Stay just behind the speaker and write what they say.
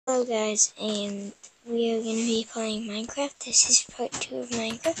Hello guys, and we are going to be playing Minecraft. This is part 2 of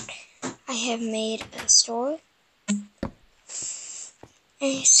Minecraft. I have made a store.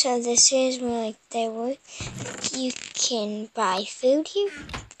 And so this is where you can buy food here.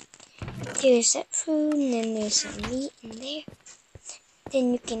 There's that food, and then there's some meat in there.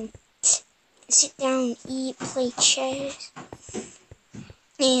 Then you can sit down, eat, play chess.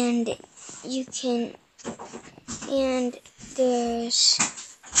 And you can, and there's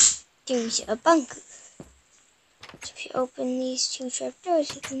a bunker. So if you open these two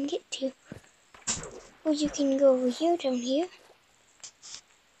trapdoors, you can get to. Or you can go over here, down here.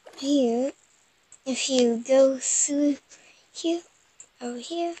 Here, if you go through here, over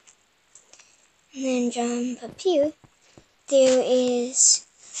here, and then jump up here, there is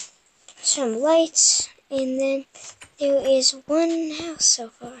some lights, and then there is one house so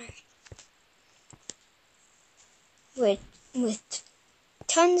far. With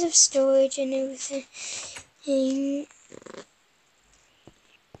tons of storage and everything.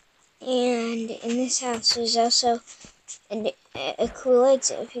 And in this house there's also a cool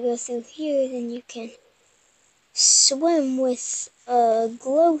exit. If you go through here, then you can swim with a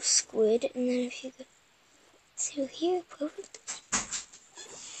glow squid, and then if you go through here,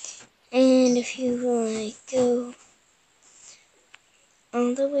 and if you go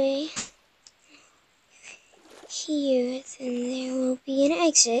all the way here, then there will be an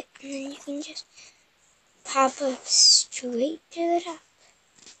exit, and then you can just pop up straight to the top.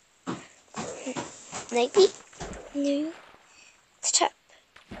 Like me. There, the top.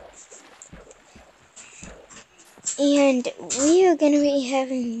 And we are going to be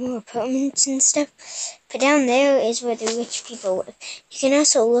having more apartments and stuff. But down there is where the rich people live. You can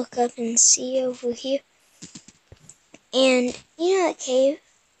also look up and see over here. And you know that cave?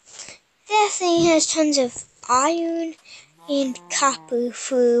 That thing has tons of iron and copper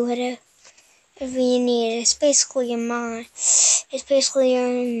for whatever you need. It's basically a mine. It's basically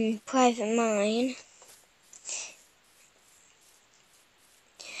your private mine.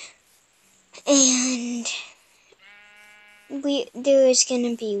 And there is going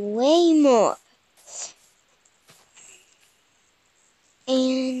to be way more.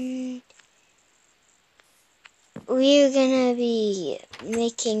 And we're going to be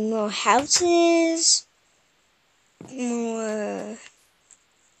making more houses, more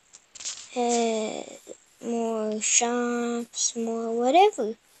shops, more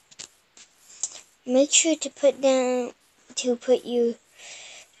whatever. Make sure to put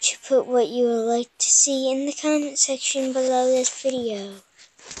what you would like to see in the comment section below this video.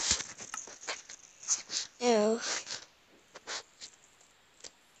 Oh.